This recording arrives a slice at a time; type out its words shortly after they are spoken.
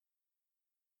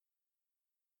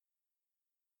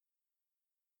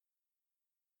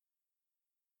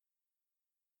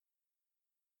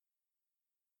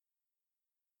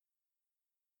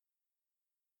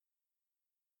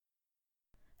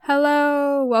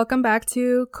Hello, welcome back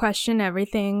to Question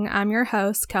Everything. I'm your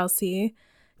host, Kelsey.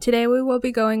 Today we will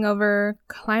be going over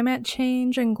climate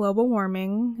change and global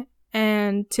warming.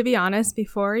 And to be honest,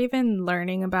 before even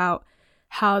learning about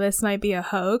how this might be a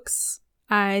hoax,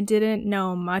 I didn't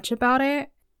know much about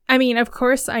it. I mean, of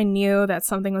course, I knew that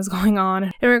something was going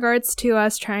on in regards to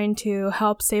us trying to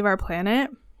help save our planet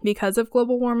because of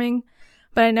global warming,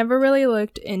 but I never really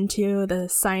looked into the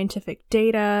scientific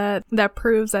data that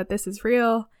proves that this is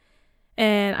real.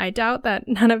 And I doubt that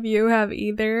none of you have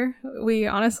either. We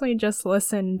honestly just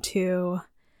listen to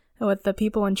what the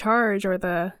people in charge or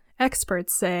the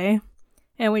experts say,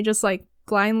 and we just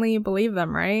blindly believe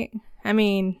them, right? I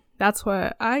mean, that's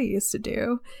what I used to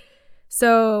do.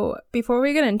 So before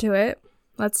we get into it,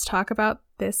 let's talk about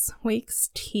this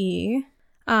week's tea.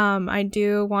 I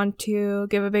do want to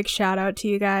give a big shout out to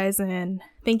you guys and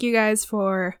thank you guys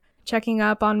for checking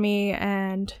up on me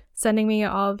and sending me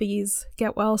all these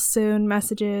get well soon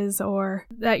messages, or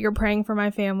that you're praying for my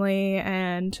family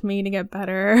and me to get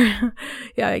better.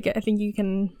 Yeah, I think you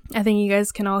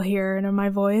guys can all hear it in my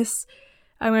voice.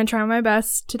 I'm going to try my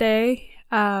best today.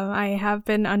 I have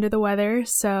been under the weather,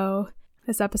 so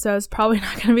this episode is probably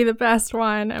not going to be the best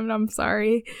one, and I'm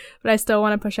sorry, but I still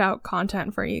want to push out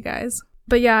content for you guys.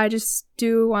 But yeah, I just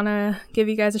do want to give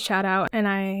you guys a shout out, and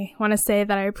I want to say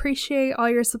that I appreciate all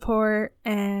your support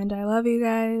and I love you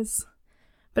guys.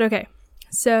 But okay,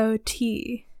 so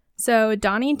T. So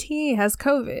Donnie T has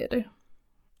COVID,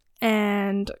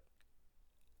 and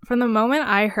from the moment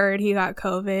I heard he got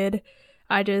COVID,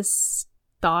 I just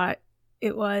thought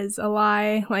it was a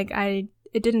lie.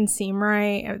 It didn't seem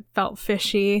right. It felt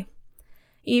fishy.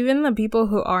 Even the people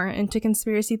who aren't into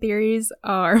conspiracy theories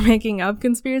are making up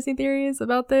conspiracy theories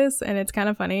about this, and it's kind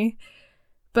of funny.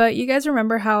 But you guys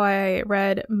remember how I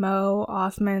read Mo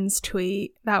Othman's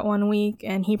tweet that one week,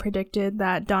 and he predicted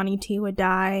that Donnie T would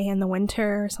die in the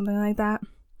winter or something like that?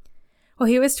 Well,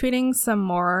 he was tweeting some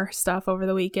more stuff over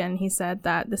the weekend. He said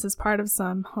that this is part of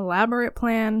some elaborate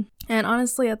plan, and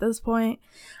honestly, at this point,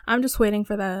 I'm just waiting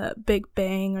for the big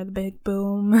bang or the big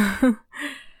boom.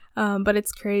 But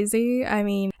it's crazy. I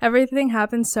mean, everything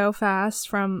happened so fast,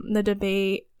 from the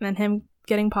debate and him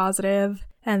getting positive,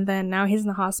 and then now he's in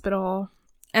the hospital.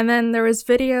 And then there was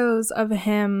videos of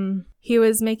him, he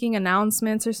was making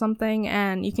announcements or something,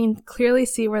 and you can clearly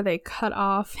see where they cut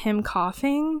off him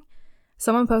coughing.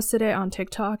 Someone posted it on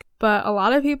TikTok, but a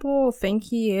lot of people think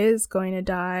he is going to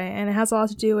die, and it has a lot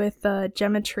to do with the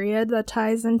gematria that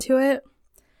ties into it.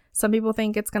 Some people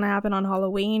think it's going to happen on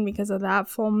Halloween because of that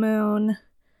full moon.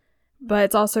 But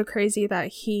it's also crazy that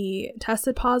he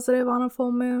tested positive on a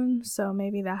full moon, so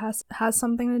maybe that has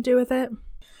something to do with it.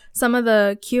 Some of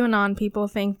the QAnon people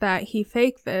think that he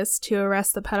faked this to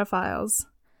arrest the pedophiles,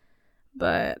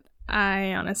 but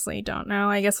I honestly don't know.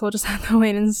 I guess we'll just have to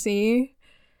wait and see.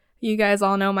 You guys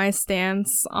all know my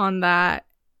stance on that,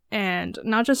 and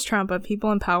not just Trump, but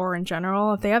people in power in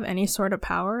general. If they have any sort of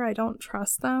power, I don't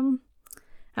trust them.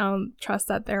 I don't trust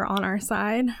that they're on our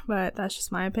side, but that's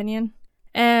just my opinion.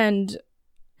 And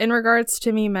in regards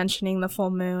to me mentioning the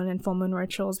full moon and full moon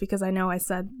rituals, because I know I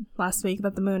said last week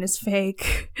that the moon is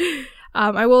fake,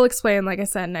 I will explain, like I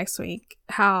said, next week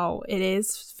how it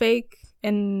is fake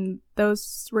in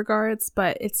those regards,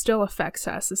 but it still affects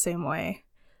us the same way.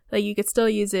 You could still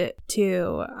use it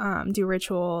to do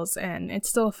rituals, and it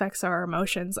still affects our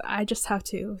emotions. I just have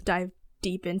to dive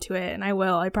deep into it, and I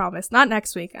will, I promise. Not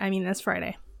next week, I mean this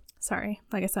Friday. Sorry,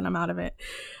 like I said, I'm out of it.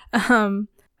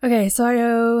 Okay,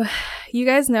 so you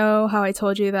guys know how I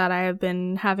told you that I have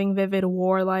been having vivid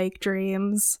war-like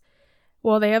dreams.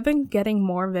 Well, they have been getting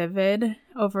more vivid.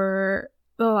 Over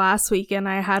the last weekend,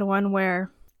 I had one where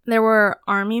there were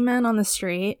army men on the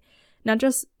street, not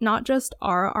just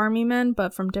our army men,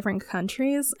 but from different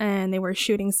countries, and they were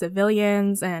shooting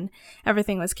civilians, and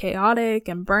everything was chaotic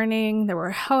and burning. There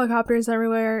were helicopters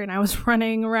everywhere, and I was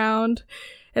running around.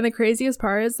 And the craziest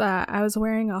part is that I was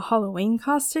wearing a Halloween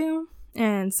costume,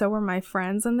 and so were my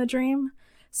friends in the dream.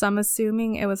 So I'm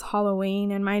assuming it was Halloween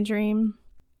in my dream.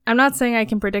 I'm not saying I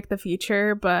can predict the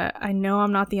future, but I know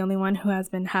I'm not the only one who has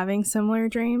been having similar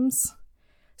dreams.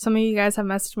 Some of you guys have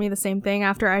messaged me the same thing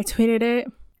after I tweeted it.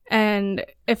 And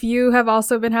if you have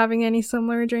also been having any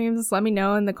similar dreams, let me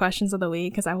know in the questions of the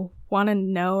week, because I want to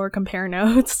know or compare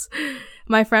notes.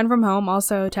 My friend from home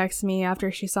also texted me after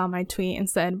she saw my tweet and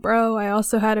said, "Bro, I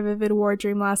also had a vivid war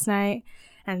dream last night."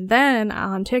 And then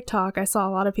on TikTok, I saw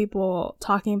a lot of people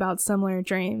talking about similar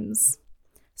dreams.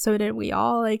 So did we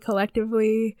all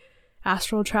collectively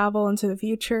astral travel into the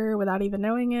future without even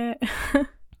knowing it?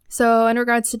 So in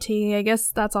regards to tea, I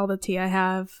guess that's all the tea I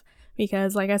have,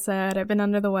 because like I said, I've been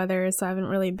under the weather, so I haven't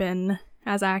really been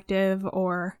as active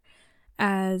or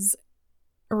as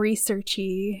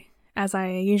researchy as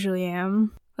I usually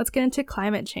am, let's get into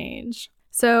climate change.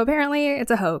 So apparently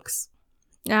it's a hoax.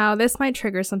 Now, this might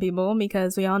trigger some people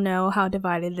because we all know how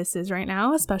divided this is right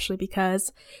now, especially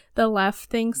because the left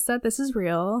thinks that this is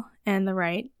real and the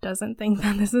right doesn't think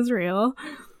that this is real.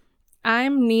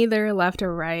 I'm neither left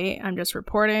or right. I'm just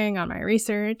reporting on my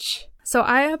research. So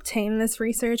I obtained this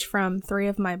research from 3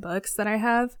 of my books that I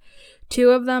have.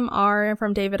 2 of them are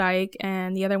from David Icke,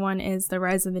 and the other one is The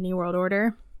Rise of the New World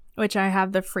Order, which I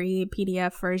have the free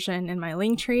PDF version in my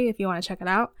link tree if you want to check it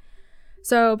out.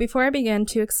 So before I begin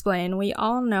to explain, we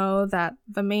all know that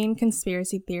the main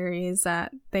conspiracy theory is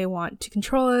that they want to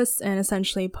control us and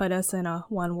essentially put us in a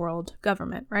one world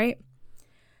government, right?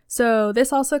 So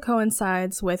this also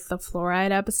coincides with the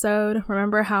fluoride episode.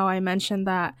 Remember how I mentioned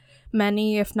that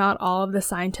many, if not all, of the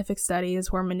scientific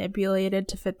studies were manipulated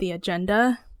to fit the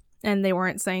agenda, and they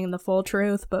weren't saying the full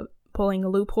truth, but pulling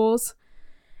loopholes?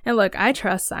 And look, I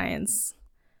trust science,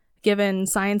 given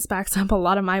science backs up a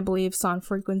lot of my beliefs on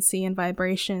frequency and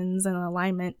vibrations and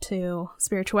alignment to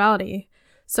spirituality.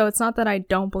 So it's not that I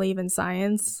don't believe in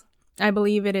science. I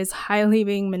believe it is highly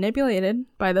being manipulated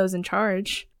by those in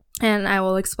charge. And I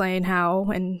will explain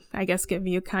how, and I guess give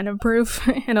you kind of proof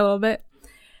in a little bit.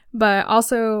 But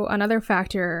also another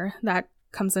factor that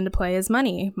comes into play is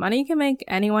money. Money can make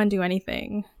anyone do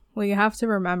anything. We have to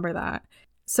remember that.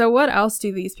 So what else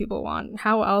do these people want?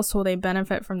 How else will they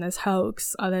benefit from this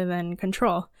hoax other than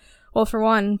control? Well, for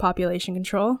one, population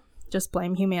control. Just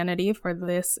blame humanity for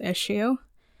this issue.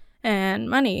 And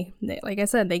money. Like I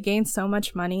said, they gain so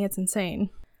much money, it's insane.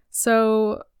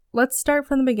 So let's start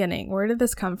from the beginning. Where did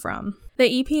this come from?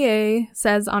 The EPA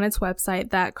says on its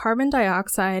website that carbon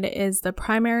dioxide is the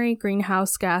primary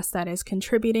greenhouse gas that is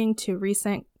contributing to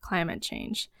recent climate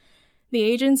change. The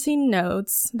agency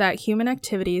notes that human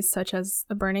activities such as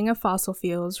the burning of fossil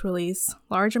fuels release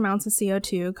large amounts of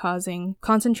CO2, causing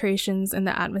concentrations in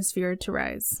the atmosphere to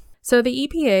rise. So the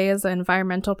EPA is an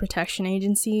environmental protection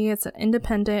agency. It's an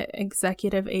independent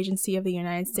executive agency of the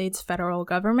United States federal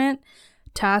government,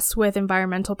 tasked with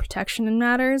environmental protection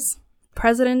matters.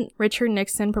 President Richard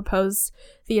Nixon proposed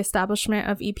the establishment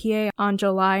of EPA on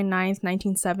July 9,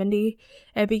 1970.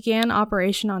 It began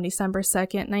operation on December 2,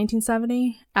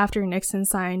 1970, after Nixon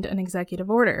signed an executive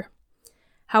order.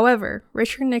 However,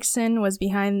 Richard Nixon was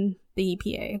behind the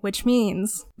EPA, which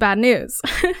means bad news.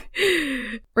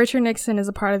 Richard Nixon is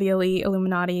a part of the elite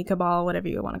Illuminati cabal, whatever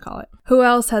you want to call it. Who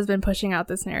else has been pushing out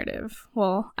this narrative?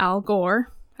 Well, Al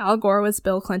Gore. Al Gore was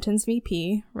Bill Clinton's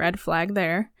VP, red flag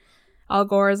there. Al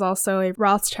Gore is also a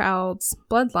Rothschild's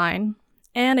bloodline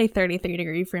and a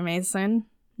 33-degree Freemason,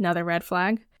 another red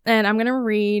flag. And I'm going to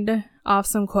read off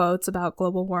some quotes about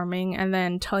global warming and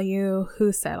then tell you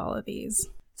who said all of these.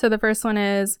 So the first one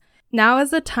is, "Now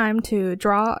is the time to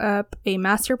draw up a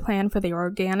master plan for the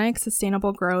organic,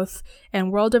 sustainable growth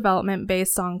and world development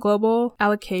based on global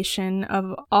allocation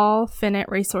of all finite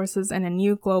resources in a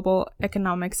new global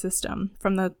economic system,"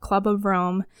 from the Club of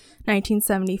Rome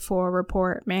 1974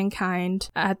 report, Mankind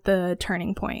at the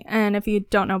Turning Point. And if you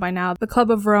don't know by now, the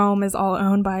Club of Rome is all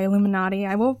owned by Illuminati.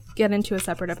 I will get into a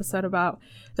separate episode about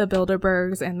the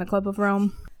Bilderbergs and the Club of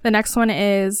Rome. The next one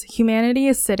is, "Humanity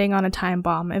is sitting on a time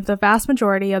bomb. If the vast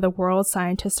majority of the world's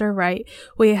scientists are right,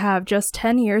 we have just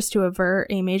 10 years to avert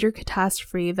a major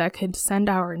catastrophe that could send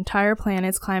our entire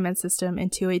planet's climate system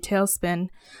into a tailspin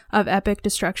of epic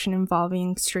destruction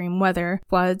involving extreme weather,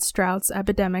 floods, droughts,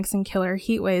 epidemics, and killer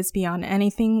heat waves beyond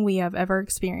anything we have ever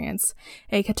experienced.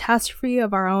 A catastrophe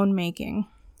of our own making."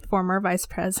 Former Vice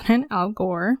President Al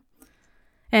Gore.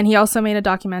 And he also made a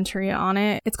documentary on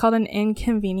it. It's called An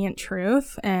Inconvenient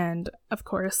Truth. And of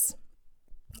course,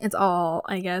 it's all,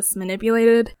 I guess,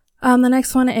 manipulated. The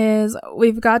next one is,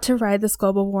 "We've got to ride this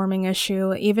global warming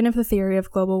issue. Even if the theory of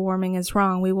global warming is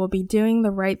wrong, we will be doing the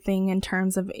right thing in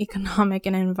terms of economic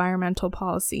and environmental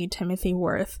policy." Timothy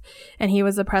Worth. And he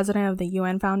was the president of the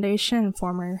UN Foundation and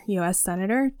former US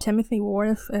Senator. Timothy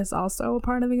Worth is also a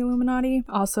part of the Illuminati,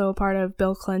 also a part of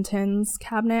Bill Clinton's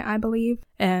cabinet, I believe,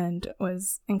 and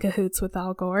was in cahoots with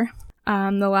Al Gore.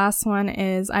 The last one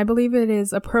is, "I believe it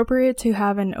is appropriate to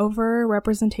have an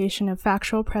over-representation of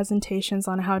factual presentations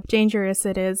on how dangerous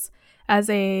it is as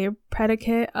a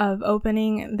predicate of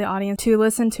opening the audience to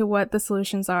listen to what the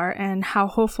solutions are and how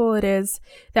hopeful it is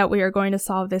that we are going to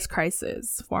solve this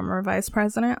crisis." Former Vice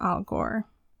President Al Gore,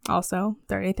 also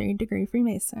 33-degree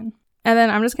Freemason. And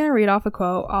then I'm just going to read off a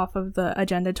quote off of the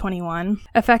Agenda 21.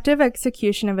 Effective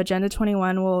execution of Agenda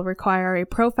 21 will require a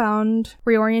profound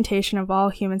reorientation of all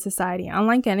human society.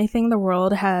 Unlike anything the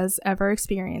world has ever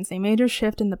experienced, a major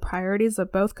shift in the priorities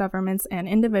of both governments and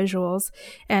individuals,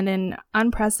 and an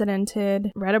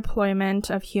unprecedented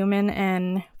redeployment of human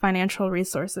and financial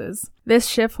resources. This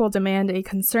shift will demand a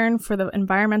concern for the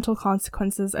environmental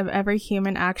consequences of every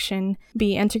human action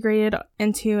be integrated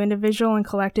into individual and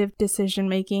collective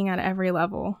decision-making at every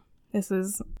level. This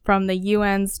is from the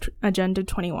UN's Agenda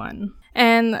 21.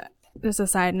 And just a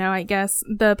side note, I guess,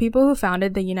 the people who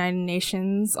founded the United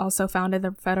Nations also founded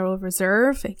the Federal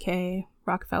Reserve, aka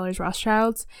Rockefeller's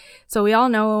Rothschilds. So we all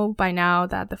know by now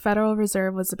that the Federal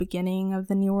Reserve was the beginning of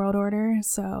the New World Order.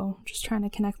 So just trying to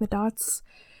connect the dots.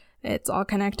 It's all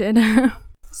connected.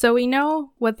 So we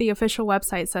know what the official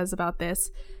website says about this,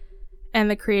 and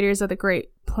the creators of the Great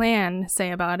Plan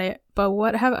say about it, but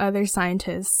what have other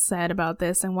scientists said about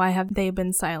this, and why have they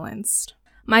been silenced?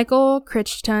 Michael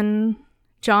Crichton,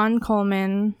 John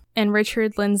Coleman, and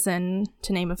Richard Lindzen,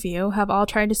 to name a few, have all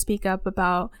tried to speak up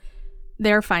about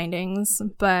their findings,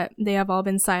 but they have all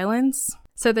been silenced.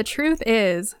 So the truth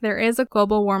is, there is a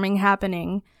global warming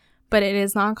happening, but it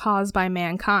is not caused by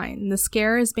mankind. The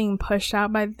scare is being pushed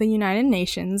out by the United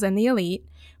Nations and the elite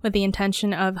with the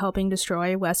intention of helping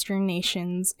destroy Western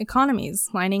nations' economies,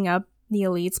 lining up the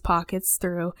elite's pockets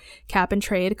through cap and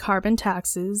trade, carbon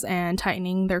taxes, and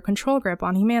tightening their control grip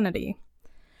on humanity.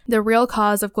 The real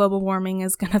cause of global warming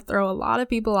is going to throw a lot of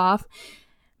people off,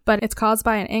 but it's caused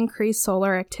by an increased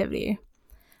solar activity.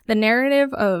 The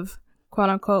narrative of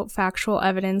quote-unquote factual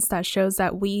evidence that shows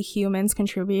that we humans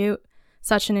contribute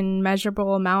such an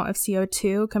immeasurable amount of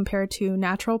CO2 compared to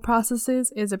natural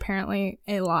processes is apparently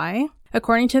a lie.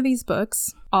 According to these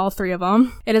books, all three of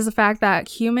them, it is a fact that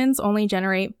humans only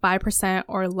generate 5%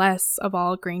 or less of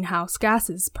all greenhouse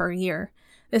gases per year.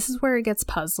 This is where it gets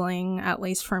puzzling, at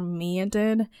least for me it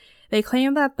did. They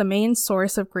claim that the main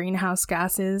source of greenhouse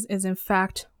gases is in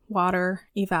fact water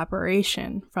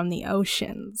evaporation from the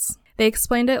oceans. They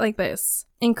explained it like this.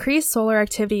 Increased solar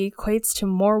activity equates to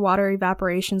more water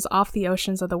evaporations off the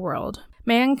oceans of the world.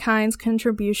 Mankind's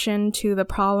contribution to the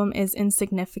problem is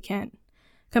insignificant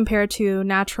compared to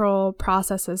natural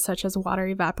processes such as water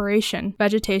evaporation,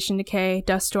 vegetation decay,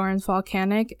 dust storms,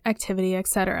 volcanic activity,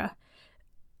 etc.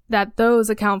 That those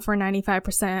account for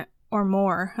 95% or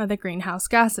more of the greenhouse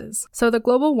gases. So the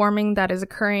global warming that is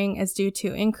occurring is due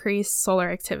to increased solar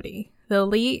activity. The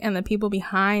elite and the people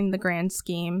behind the grand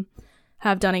scheme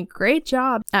have done a great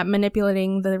job at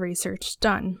manipulating the research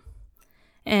done.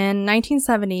 In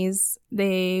 1970s,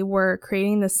 they were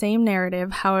creating the same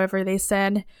narrative. However, they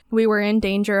said we were in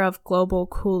danger of global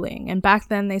cooling. And back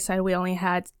then they said we only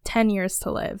had 10 years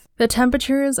to live. The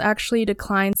temperatures actually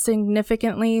declined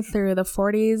significantly through the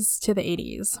 40s to the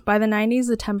 80s. By the 90s,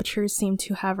 the temperatures seemed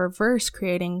to have reversed,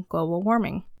 creating global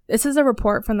warming. This is a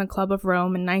report from the Club of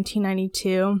Rome in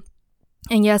 1992.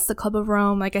 And yes, the Club of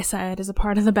Rome, like I said, is a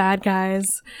part of the bad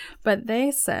guys. But they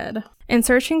said, in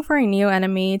searching for a new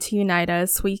enemy to unite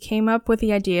us, we came up with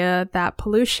the idea that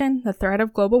pollution, the threat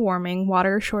of global warming,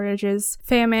 water shortages,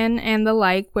 famine, and the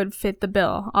like would fit the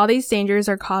bill. All these dangers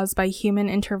are caused by human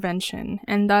intervention,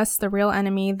 and thus the real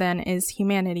enemy then is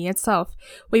humanity itself.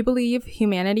 We believe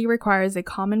humanity requires a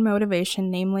common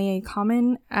motivation, namely a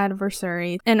common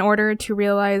adversary, in order to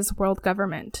realize world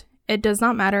government. It does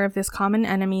not matter if this common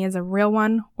enemy is a real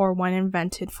one or one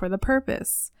invented for the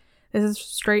purpose. This is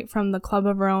straight from the Club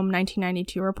of Rome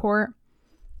 1992 report,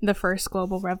 the first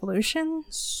global revolution.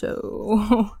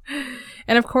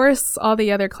 And of course, all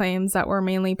the other claims that were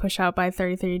mainly pushed out by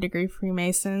 33 Degree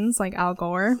Freemasons like Al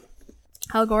Gore.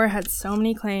 Al Gore had so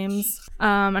many claims.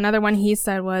 Another one he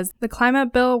said was, the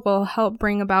climate bill will help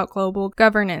bring about global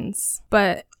governance,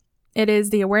 but it is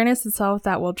the awareness itself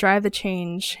that will drive the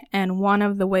change, and one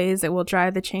of the ways it will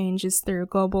drive the change is through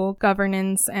global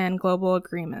governance and global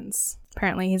agreements.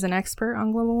 Apparently he's an expert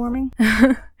on global warming.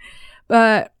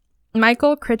 But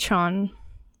Michael Crichton,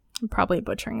 I'm probably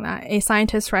butchering that, a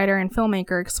scientist, writer, and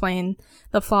filmmaker, explained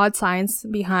the flawed science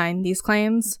behind these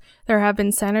claims. There have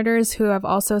been senators who have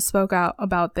also spoke out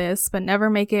about this, but never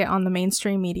make it on the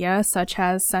mainstream media, such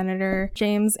as Senator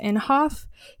James Inhofe.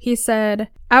 He said,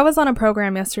 I was on a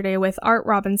program yesterday with Art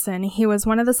Robinson. He was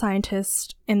one of the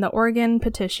scientists in the Oregon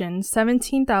petition,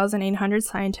 17,800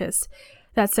 scientists,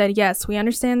 that said, yes, we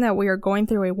understand that we are going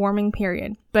through a warming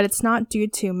period, but it's not due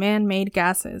to man-made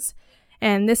gases.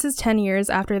 And this is 10 years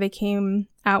after they came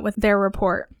out with their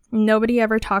report. Nobody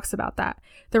ever talks about that.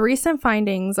 The recent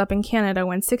findings up in Canada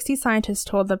when 60 scientists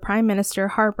told the Prime Minister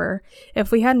Harper,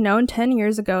 if we had known 10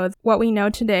 years ago what we know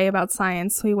today about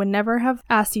science, we would never have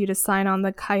asked you to sign on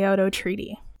the Kyoto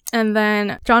Treaty. And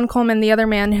then John Coleman, the other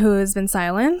man who has been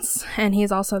silenced, and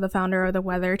he's also the founder of the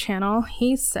Weather Channel,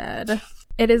 he said,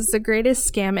 "It is the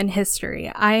greatest scam in history.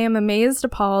 I am amazed,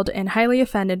 appalled, and highly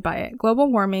offended by it.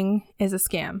 Global warming is a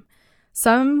scam.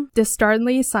 Some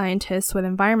dastardly scientists with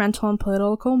environmental and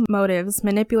political motives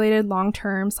manipulated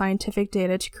long-term scientific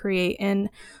data to create an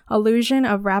illusion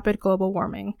of rapid global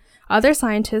warming. Other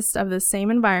scientists of the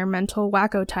same environmental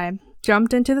wacko type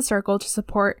jumped into the circle to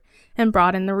support and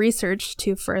broaden the research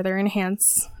to further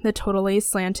enhance the totally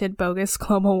slanted, bogus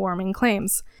global warming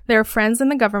claims. Their friends in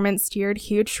the government steered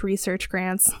huge research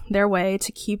grants their way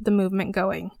to keep the movement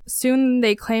going. Soon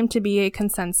they claimed to be a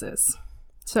consensus."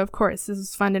 So, of course, this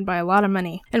is funded by a lot of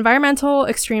money. Environmental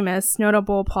extremists,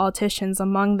 notable politicians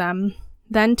among them,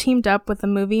 then teamed up with the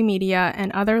movie media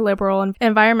and other liberal and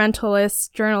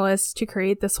environmentalist journalists to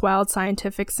create this wild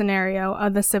scientific scenario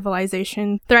of the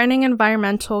civilization threatening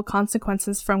environmental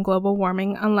consequences from global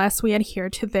warming unless we adhere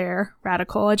to their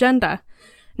radical agenda.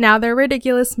 Now their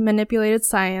ridiculous manipulated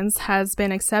science has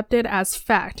been accepted as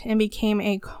fact and became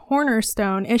a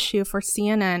cornerstone issue for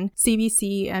CNN,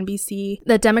 CBC, NBC,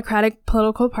 the Democratic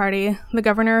political party, the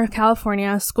governor of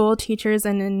California, school teachers,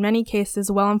 and in many cases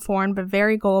well-informed but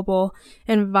very gullible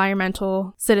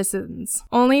environmental citizens.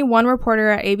 Only one reporter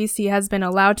at ABC has been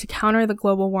allowed to counter the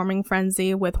global warming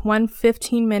frenzy with one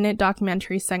 15-minute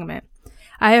documentary segment.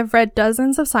 I have read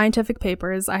dozens of scientific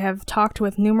papers, I have talked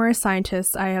with numerous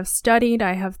scientists, I have studied,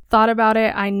 I have thought about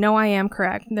it, I know I am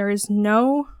correct. There is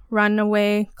no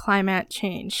runaway climate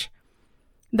change.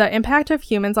 The impact of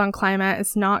humans on climate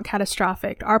is not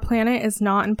catastrophic. Our planet is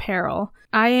not in peril.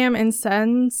 I am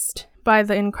incensed by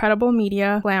the incredible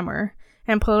media glamour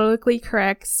and politically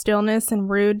correct stillness and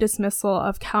rude dismissal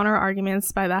of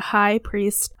counter-arguments by the high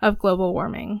priest of global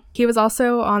warming. He was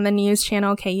also on the news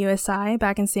channel KUSI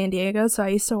back in San Diego, so I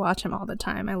used to watch him all the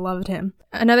time. I loved him.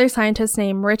 Another scientist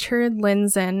named Richard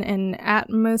Lindzen, an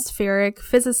atmospheric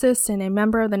physicist and a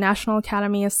member of the National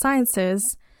Academy of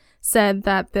Sciences, said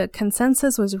that the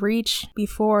consensus was reached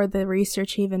before the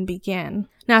research even began.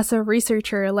 NASA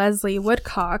researcher Leslie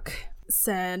Woodcock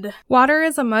said, "Water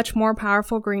is a much more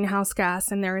powerful greenhouse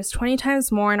gas, and there is 20 times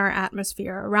more in our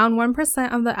atmosphere, around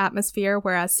 1% of the atmosphere,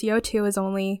 whereas CO2 is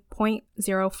only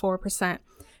 0.04%.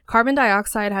 Carbon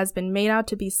dioxide has been made out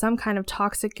to be some kind of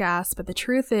toxic gas, but the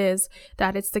truth is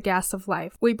that it's the gas of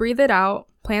life. We breathe it out,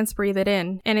 plants breathe it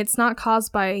in, and it's not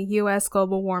caused by US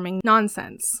global warming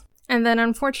nonsense." And then,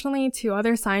 unfortunately, two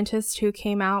other scientists who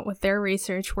came out with their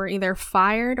research were either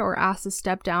fired or asked to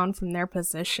step down from their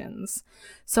positions.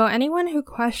 So anyone who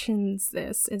questions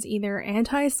this is either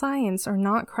anti-science or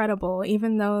not credible,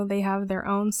 even though they have their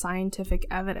own scientific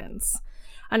evidence.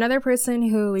 Another person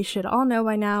who we should all know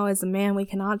by now is a man we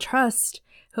cannot trust,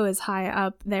 who is high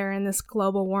up there in this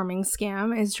global warming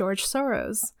scam, is George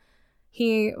Soros.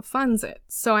 He funds it.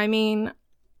 So, I mean,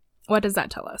 what does that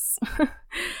tell us?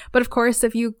 But of course,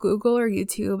 if you Google or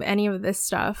YouTube any of this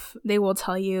stuff, they will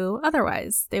tell you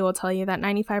otherwise. They will tell you that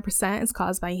 95% is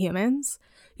caused by humans.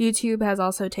 YouTube has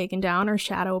also taken down or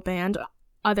shadow banned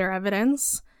other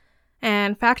evidence.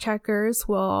 And fact checkers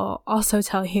will also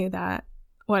tell you that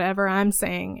whatever I'm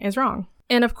saying is wrong.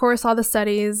 And of course, all the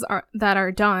studies that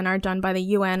are done by the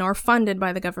UN or funded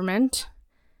by the government.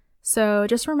 So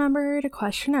just remember to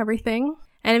question everything.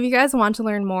 And if you guys want to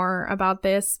learn more about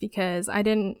this, because I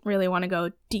didn't really want to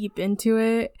go deep into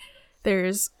it,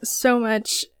 there's so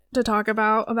much to talk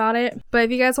about it. But if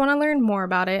you guys want to learn more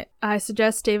about it, I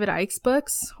suggest David Icke's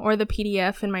books or the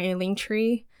PDF in my link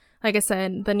tree. Like I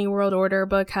said, the New World Order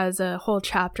book has a whole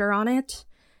chapter on it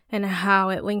and how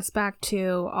it links back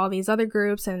to all these other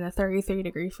groups and the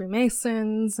 33-degree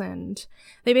Freemasons. And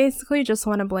they basically just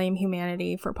want to blame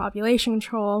humanity for population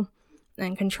control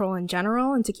and control in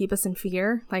general, and to keep us in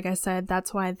fear. Like I said,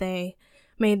 that's why they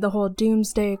made the whole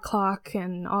doomsday clock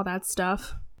and all that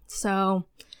stuff. So,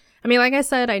 I mean, like I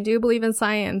said, I do believe in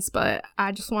science, but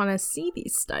I just want to see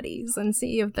these studies and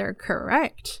see if they're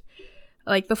correct.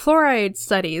 Like, the fluoride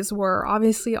studies were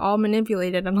obviously all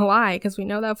manipulated and a lie, because we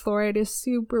know that fluoride is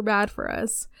super bad for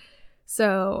us.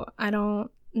 So, I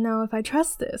don't know if I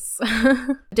trust this.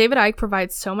 David Icke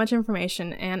provides so much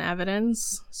information and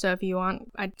evidence, so if you want,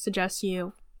 I'd suggest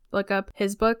you look up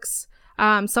his books.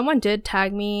 Someone did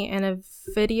tag me in a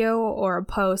video or a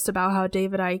post about how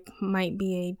David Icke might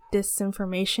be a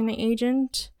disinformation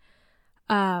agent,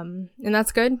 and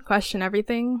that's good. Question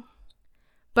everything.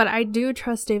 But I do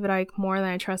trust David Icke more than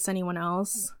I trust anyone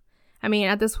else. I mean,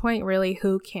 at this point, really,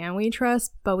 who can we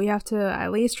trust? But we have to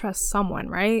at least trust someone,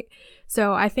 right?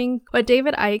 So I think what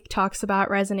David Icke talks about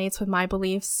resonates with my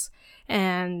beliefs,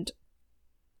 and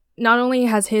not only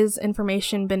has his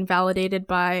information been validated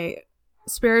by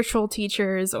spiritual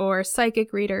teachers or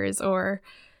psychic readers or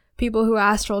people who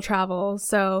astral travel,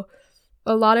 so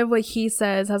a lot of what he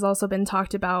says has also been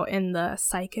talked about in the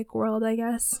psychic world, I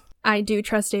guess. I do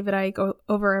trust David Icke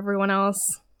over everyone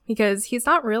else because he's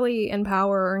not really in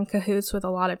power or in cahoots with a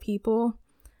lot of people.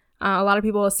 A lot of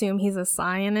people assume he's a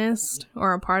Zionist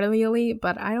or a part of the elite,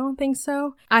 but I don't think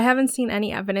so. I haven't seen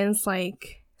any evidence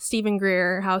like Stephen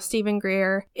Greer, how Stephen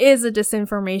Greer is a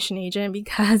disinformation agent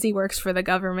because he works for the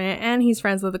government and he's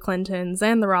friends with the Clintons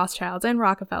and the Rothschilds and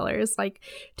Rockefellers. Like,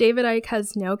 David Icke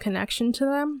has no connection to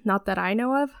them, not that I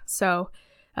know of, so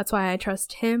that's why I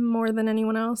trust him more than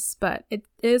anyone else. But it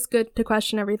is good to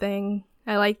question everything.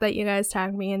 I like that you guys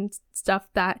tag me in stuff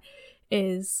that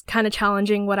is kind of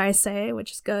challenging what I say,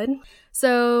 which is good.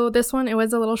 So this one, it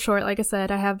was a little short. Like I said,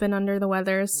 I have been under the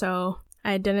weather, so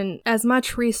I didn't as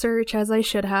much research as I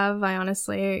should have. I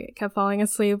honestly kept falling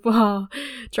asleep while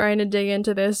trying to dig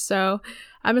into this. So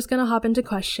I'm just going to hop into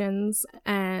questions,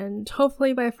 and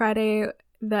hopefully by Friday,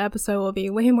 the episode will be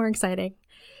way more exciting.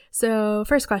 So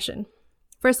first question.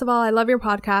 First of all, I love your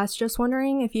podcast. Just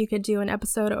wondering if you could do an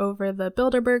episode over the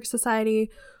Bilderberg Society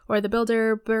or the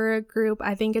Bilderberg Group.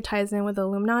 I think it ties in with the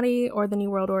Illuminati or the New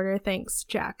World Order. Thanks,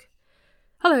 Jack.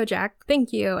 Hello, Jack.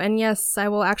 Thank you. And yes, I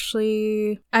will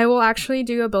actually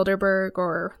do a Bilderberg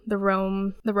or the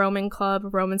Roman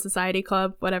Club, Roman Society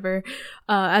Club, whatever,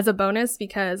 as a bonus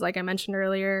because, like I mentioned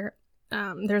earlier,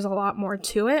 there's a lot more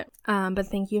to it. But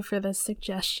thank you for the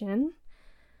suggestion.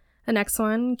 The next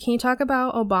one, can you talk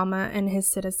about Obama and his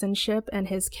citizenship and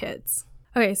his kids?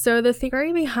 Okay, so the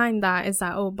theory behind that is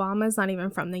that Obama's not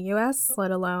even from the US, let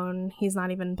alone he's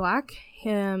not even black.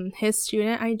 His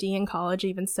student ID in college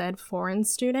even said foreign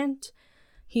student.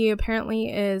 He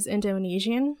apparently is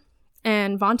Indonesian.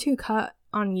 And Vontuka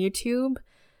on YouTube,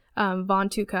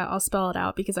 Vontuka, I'll spell it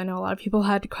out because I know a lot of people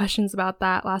had questions about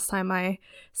that last time I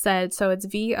said, so it's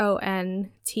VONTOOCUT,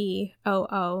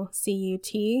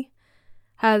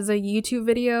 has a YouTube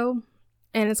video,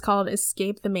 and it's called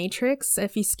Escape the Matrix.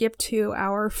 If you skip to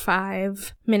hour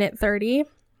 5:30,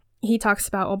 he talks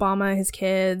about Obama, his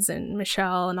kids, and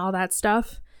Michelle, and all that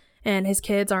stuff. And his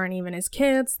kids aren't even his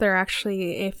kids. They're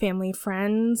actually a family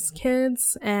friend's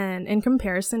kids. And in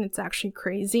comparison, it's actually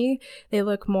crazy. They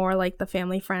look more like the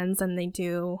family friends than they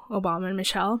do Obama and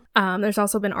Michelle. There's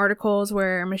also been articles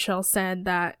where Michelle said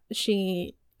that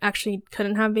she actually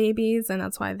couldn't have babies, and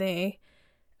that's why they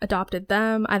adopted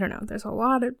them. I don't know. There's a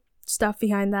lot of stuff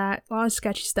behind that, a lot of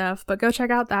sketchy stuff, but go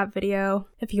check out that video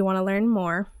if you want to learn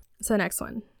more. So next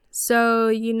one. So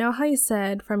you know how you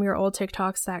said from your old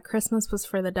TikToks that Christmas was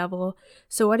for the devil.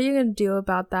 So what are you going to do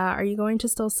about that? Are you going to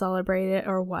still celebrate it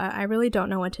or what? I really don't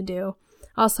know what to do.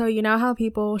 Also, you know how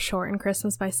people shorten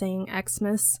Christmas by saying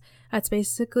Xmas? That's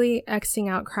basically Xing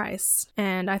out Christ,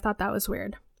 and I thought that was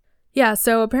weird. Yeah,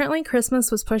 so apparently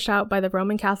Christmas was pushed out by the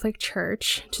Roman Catholic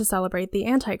Church to celebrate the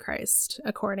Antichrist,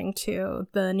 according to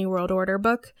the New World Order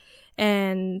book.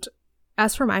 And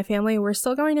as for my family, we're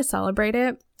still going to celebrate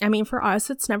it. I mean, for us,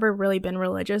 it's never really been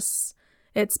religious.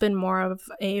 It's been more of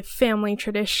a family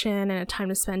tradition and a time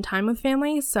to spend time with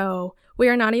family. So we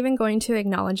are not even going to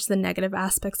acknowledge the negative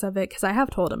aspects of it because I have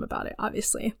told him about it,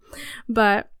 obviously.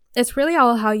 But it's really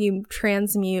all how you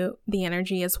transmute the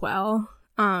energy as well.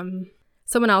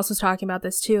 Someone else was talking about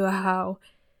this too, how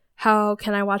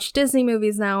can I watch Disney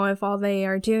movies now if all they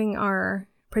are doing are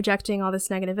projecting all this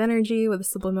negative energy with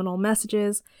subliminal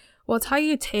messages? Well, it's how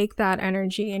you take that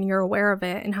energy and you're aware of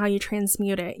it and how you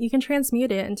transmute it. You can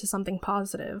transmute it into something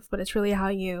positive, but it's really how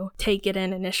you take it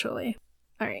in initially.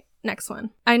 All right, next one.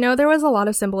 I know there was a lot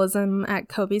of symbolism at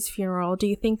Kobe's funeral. Do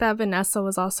you think that Vanessa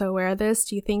was also aware of this?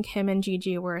 Do you think him and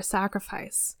Gigi were a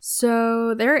sacrifice?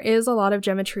 So there is a lot of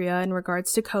gematria in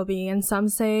regards to Kobe, and some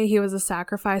say he was a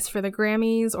sacrifice for the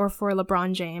Grammys or for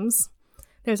LeBron James.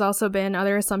 There's also been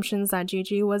other assumptions that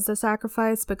Gigi was the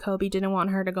sacrifice, but Kobe didn't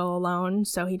want her to go alone,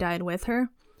 so he died with her.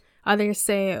 Others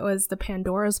say it was the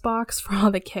Pandora's box for all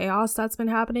the chaos that's been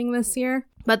happening this year,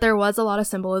 but there was a lot of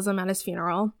symbolism at his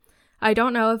funeral. I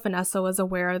don't know if Vanessa was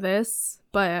aware of this,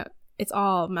 but it's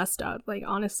all messed up. Like,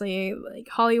 honestly, like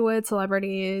Hollywood,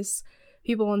 celebrities,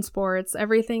 people in sports,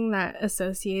 everything that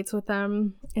associates with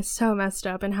them is so messed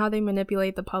up, and how they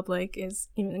manipulate the public is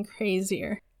even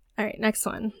crazier. All right, next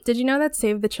one. Did you know that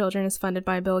Save the Children is funded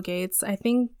by Bill Gates? I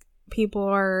think people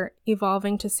are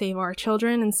evolving to save our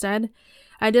children instead.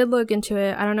 I did look into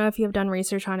it. I don't know if you have done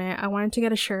research on it. I wanted to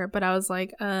get a shirt, but I was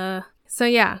like, So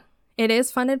yeah. It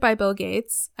is funded by Bill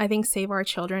Gates. I think Save Our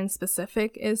Children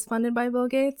specific is funded by Bill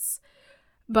Gates.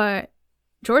 But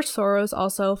George Soros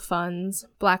also funds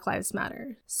Black Lives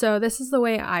Matter. So this is the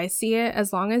way I see it.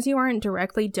 As long as you aren't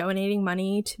directly donating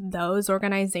money to those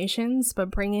organizations, but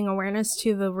bringing awareness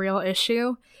to the real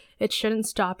issue, it shouldn't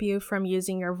stop you from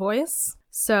using your voice.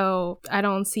 So I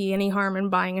don't see any harm in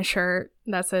buying a shirt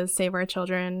that says Save Our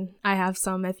Children. I have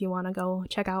some if you want to go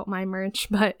check out my merch,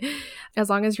 but as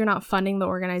long as you're not funding the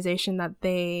organization that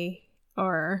they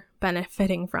are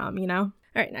benefiting from, you know?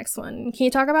 All right, next one. Can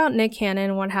you talk about Nick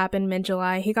Cannon, what happened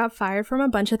mid-July? He got fired from a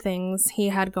bunch of things he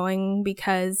had going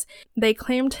because they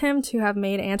claimed him to have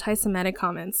made anti-Semitic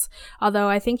comments, although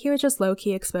I think he was just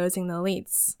low-key exposing the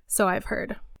elites, so I've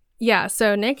heard. Yeah,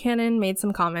 so Nick Cannon made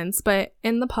some comments, but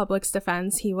in the public's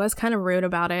defense, he was kind of rude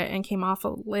about it and came off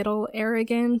a little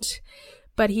arrogant,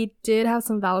 but he did have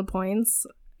some valid points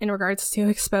in regards to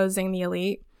exposing the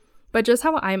elite. But just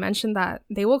how I mentioned that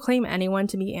they will claim anyone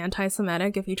to be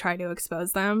anti-Semitic if you try to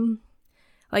expose them.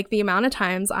 Like, the amount of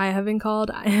times I have been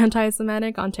called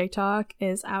anti-Semitic on TikTok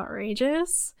is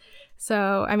outrageous.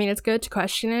 So, I mean, it's good to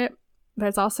question it, but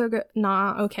it's also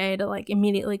not okay to, like,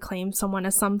 immediately claim someone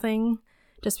as something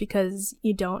just because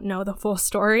you don't know the full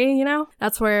story, you know?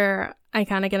 That's where I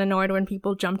kind of get annoyed when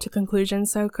people jump to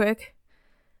conclusions so quick.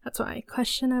 That's why I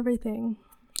question everything.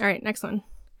 All right, next one.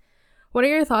 What are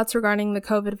your thoughts regarding the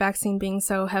COVID vaccine being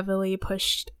so heavily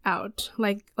pushed out?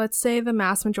 Like, let's say the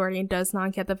mass majority does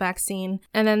not get the vaccine,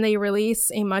 and then they release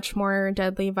a much more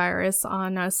deadly virus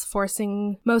on us,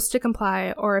 forcing most to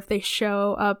comply, or if they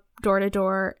show up door to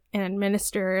door and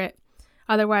administer it.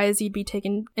 Otherwise, you'd be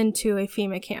taken into a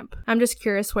FEMA camp. I'm just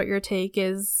curious what your take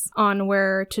is on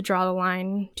where to draw the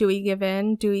line. Do we give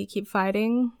in? Do we keep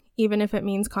fighting? Even if it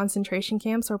means concentration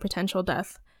camps or potential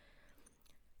death.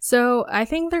 So I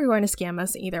think they're going to scam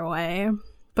us either way.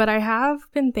 But I have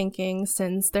been thinking,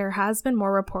 since there has been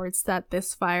more reports that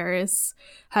this virus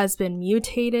has been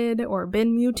mutated or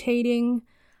been mutating,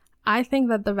 I think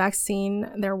that the vaccine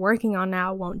they're working on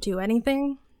now won't do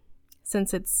anything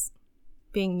since it's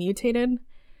being mutated.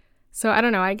 So I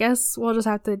don't know, I guess we'll just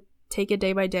have to take it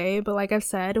day by day, but like I've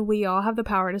said, we all have the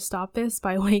power to stop this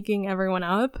by waking everyone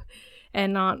up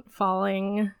and not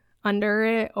falling under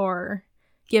it or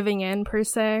giving in per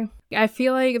se. I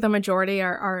feel like the majority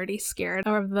are already scared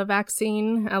of the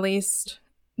vaccine, at least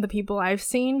the people I've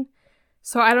seen.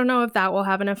 So I don't know if that will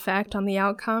have an effect on the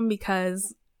outcome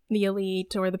because the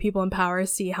elite or the people in power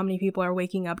see how many people are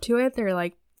waking up to it. They're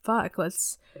like, fuck,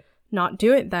 let's not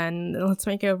do it then. Let's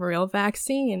make it a real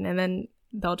vaccine. And then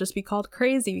they'll just be called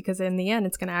crazy because in the end,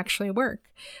 it's going to actually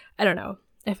work. I don't know.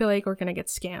 I feel like we're going to get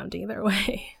scammed either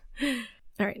way.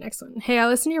 All right, next one. Hey, I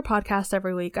listen to your podcast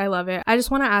every week. I love it. I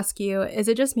just want to ask you, is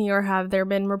it just me or have there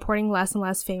been reporting less and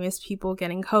less famous people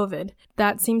getting COVID?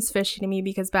 That seems fishy to me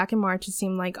because back in March, it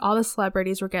seemed like all the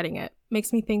celebrities were getting it.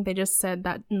 Makes me think they just said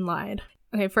that and lied.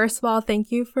 Okay, first of all, thank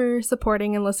you for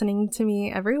supporting and listening to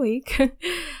me every week.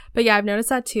 But yeah, I've noticed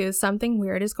that too. Something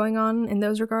weird is going on in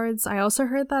those regards. I also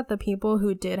heard that the people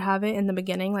who did have it in the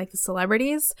beginning, like the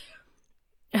celebrities,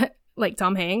 like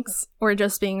Tom Hanks, were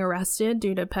just being arrested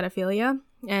due to pedophilia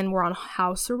and were on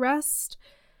house arrest.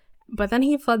 But then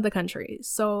he fled the country.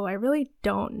 So I really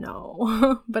don't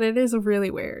know. But it is really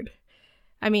weird.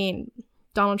 I mean,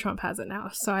 Donald Trump has it now,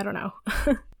 so I don't know.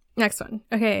 Next one.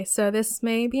 Okay, so this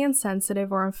may be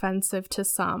insensitive or offensive to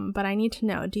some, but I need to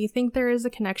know, do you think there is a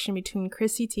connection between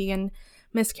Chrissy Teigen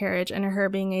miscarriage and her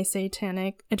being a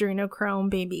satanic adrenochrome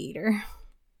baby eater?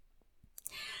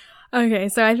 Okay,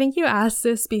 so I think you asked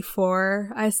this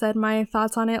before I said my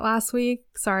thoughts on it last week.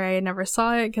 Sorry, I never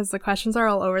saw it because the questions are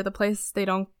all over the place. They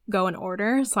don't go in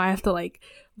order, so I have to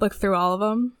look through all of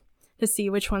them to see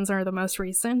which ones are the most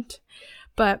recent.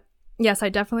 But yes, I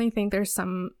definitely think there's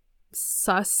some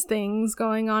sus things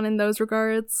going on in those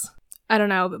regards. I don't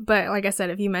know, but like I said,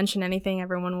 if you mention anything,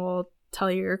 everyone will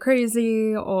tell you you're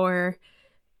crazy or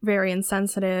very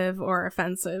insensitive or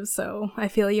offensive. So I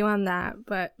feel you on that,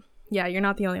 but yeah, you're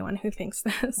not the only one who thinks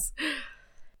this.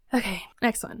 Okay,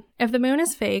 next one. If the moon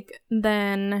is fake,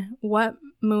 then what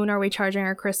moon are we charging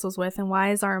our crystals with, and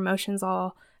why is our emotions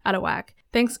all out of whack?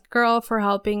 Thanks, girl, for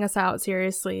helping us out,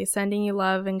 seriously. Sending you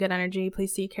love and good energy.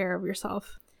 Please take care of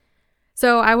yourself.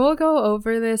 So I will go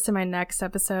over this in my next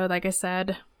episode. Like I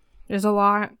said, there's a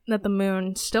lot that the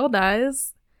moon still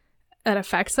does that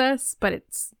affects us, but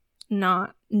it's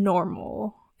not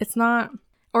normal. It's not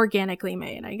organically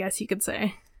made, I guess you could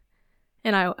say.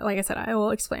 And like I said, I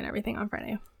will explain everything on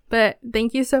Friday. But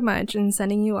thank you so much, and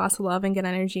sending you lots of love and good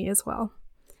energy as well.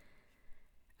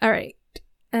 All right.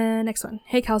 Next one.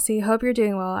 Hey, Kelsey. Hope you're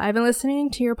doing well. I've been listening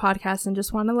to your podcast and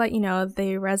just want to let you know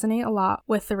they resonate a lot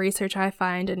with the research I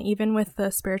find and even with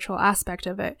the spiritual aspect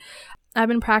of it. I've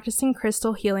been practicing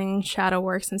crystal healing and shadow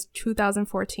work since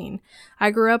 2014.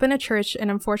 I grew up in a church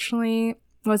and unfortunately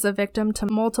was a victim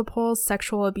to multiple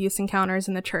sexual abuse encounters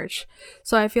in the church.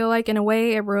 So I feel like in a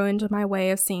way it ruined my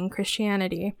way of seeing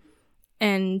Christianity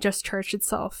and just church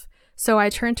itself. So I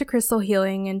turned to crystal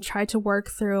healing and tried to work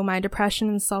through my depression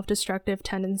and self-destructive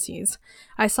tendencies.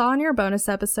 I saw in your bonus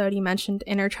episode you mentioned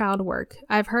inner child work.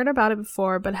 I've heard about it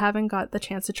before, but haven't got the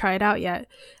chance to try it out yet.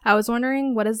 I was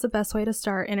wondering what is the best way to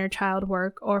start inner child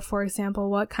work, or for example,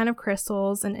 what kind of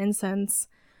crystals and incense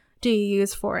do you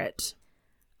use for it?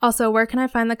 Also, where can I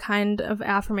find the kind of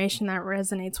affirmation that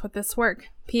resonates with this work?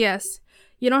 P.S.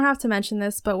 You don't have to mention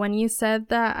this, but when you said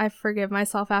that I forgive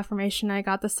myself affirmation, I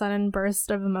got the sudden burst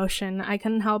of emotion. I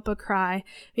couldn't help but cry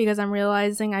because I'm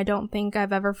realizing I don't think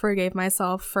I've ever forgave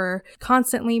myself for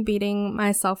constantly beating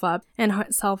myself up and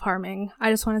self-harming.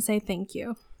 I just want to say thank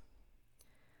you.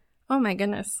 Oh my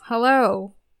goodness.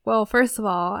 Hello. Well, first of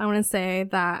all, I want to say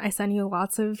that I send you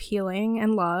lots of healing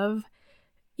and love.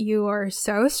 You are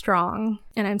so strong,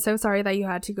 and I'm so sorry that you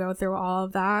had to go through all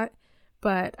of that.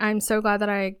 But I'm so glad that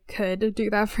I could do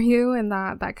that for you and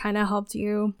that kind of helped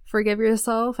you forgive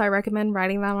yourself. I recommend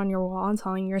writing that on your wall and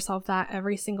telling yourself that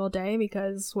every single day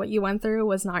because what you went through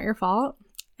was not your fault.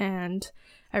 And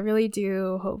I really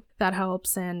do hope that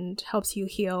helps and helps you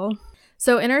heal.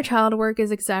 So inner child work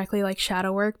is exactly like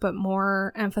shadow work, but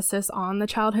more emphasis on the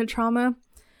childhood trauma.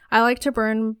 I like to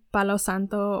burn Palo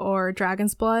Santo or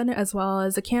dragon's blood as well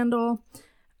as a candle.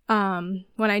 When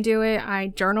I do it, I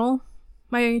journal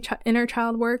my inner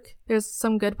child work. There's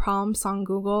some good prompts on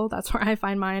Google. That's where I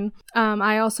find mine.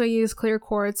 I also use clear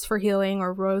quartz for healing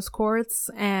or rose quartz.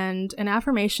 And an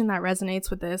affirmation that resonates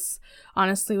with this,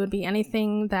 honestly, would be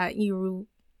anything that you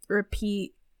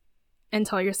repeat and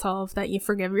tell yourself that you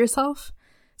forgive yourself.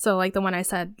 So like the one I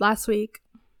said last week,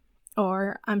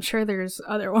 or I'm sure there's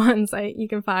other ones that you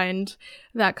can find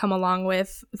that come along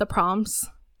with the prompts.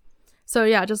 So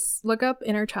yeah, just look up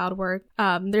inner child work.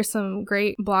 There's some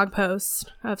great blog posts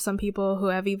of some people who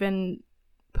have even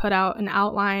put out an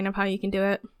outline of how you can do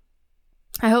it.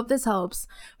 I hope this helps,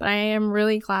 but I am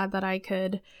really glad that I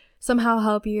could somehow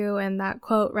help you and that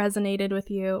quote resonated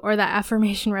with you, or that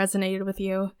affirmation resonated with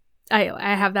you.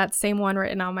 I have that same one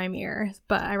written on my mirror,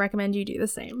 but I recommend you do the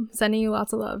same. Sending you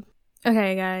lots of love.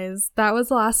 Okay, guys, that was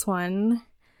the last one.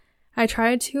 I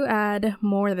tried to add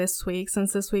more this week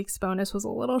since this week's bonus was a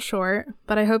little short,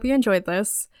 but I hope you enjoyed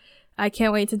this. I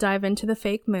can't wait to dive into the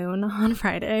fake moon on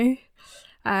Friday.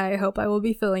 I hope I will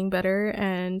be feeling better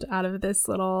and out of this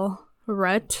little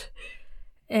rut.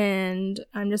 And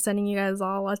I'm just sending you guys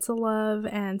all lots of love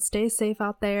and stay safe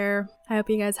out there. I hope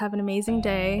you guys have an amazing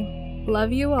day.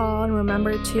 Love you all and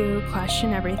remember to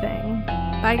question everything.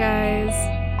 Bye,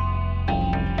 guys.